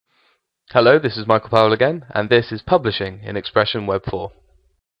Hello, this is Michael Powell again, and this is Publishing in Expression Web 4.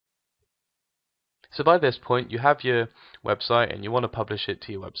 So by this point, you have your website and you want to publish it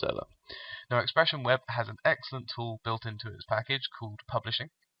to your web server. Now, Expression Web has an excellent tool built into its package called Publishing,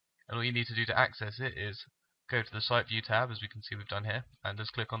 and all you need to do to access it is go to the Site View tab, as we can see we've done here, and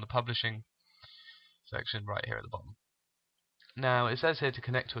just click on the Publishing section right here at the bottom. Now, it says here to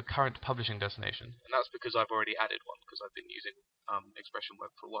connect to a current publishing destination, and that's because I've already added one, because I've been using Expression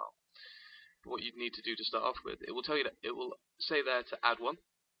Web for a while. What you need to do to start off with, it will tell you that it will say there to add one,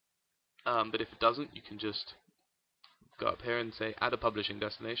 but if it doesn't, you can just go up here and say add a publishing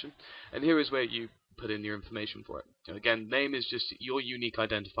destination, and here is where you put in your information for it. Now, again, name is just your unique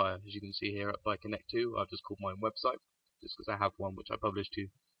identifier, as you can see here by Connect to. I've just called mine website just because I have one which I publish to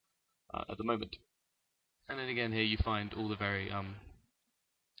at the moment. And then again here you find all the very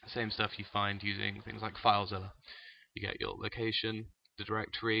same stuff you find using things like FileZilla. You get your location, the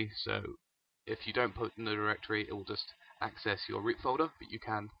directory, so if you don't put in the directory, it will just access your root folder, but you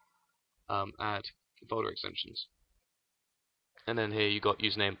can add folder extensions. And then here you got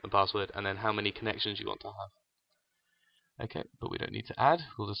username and password, and then how many connections you want to have. Okay, but we don't need to add,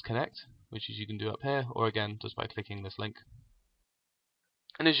 we'll just connect, which is you can do up here, or again, just by clicking this link.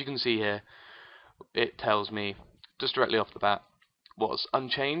 And as you can see here, it tells me, just directly off the bat, what's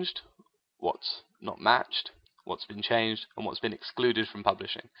unchanged, what's not matched, what's been changed, and what's been excluded from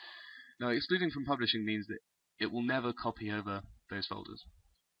publishing. Now, excluding from publishing means that it will never copy over those folders.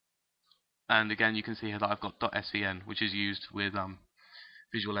 And again, you can see here that I've got .svn, which is used with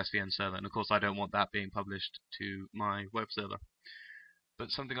Visual SVN Server, and of course I don't want that being published to my web server. But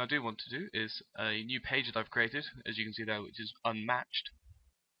something I do want to do is a new page that I've created, as you can see there, which is unmatched.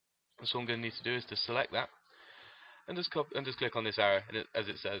 So what I'm going to need to do is to select that, and just click on this arrow, and as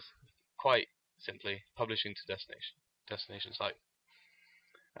it says, quite simply, publishing to destination site.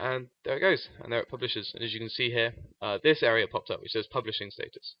 And there it goes, and there it publishes. And as you can see here, this area popped up which says publishing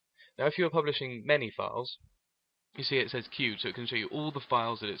status. Now if you are publishing many files, you see it says queued, so it can show you all the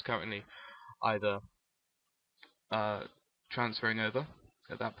files that it's currently either transferring over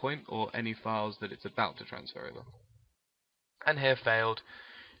at that point, or any files that it's about to transfer over. And here failed,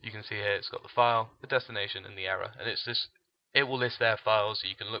 you can see here it's got the file, the destination, and the error, and it will list their files, so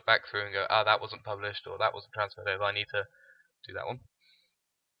you can look back through and go, that wasn't published, or that wasn't transferred over, I need to do that one.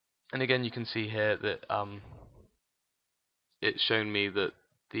 And again, you can see here that it's shown me that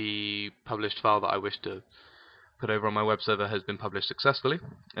the published file that I wish to put over on my web server has been published successfully,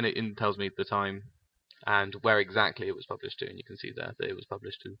 and it tells me the time and where exactly it was published to, and you can see there that it was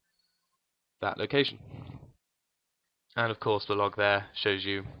published to that location. And of course the log there shows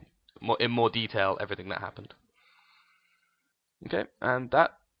you in more detail everything that happened. Okay, and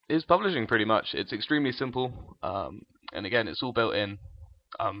that is publishing pretty much. It's extremely simple, and again it's all built in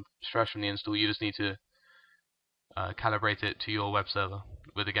fresh from the install. You just need to calibrate it to your web server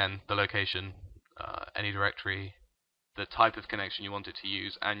with, again, the location, any directory, the type of connection you want it to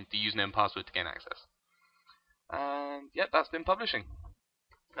use, and the username and password to gain access. And yeah, that's been publishing.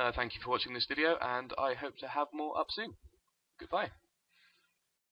 Thank you for watching this video, and I hope to have more up soon. Goodbye.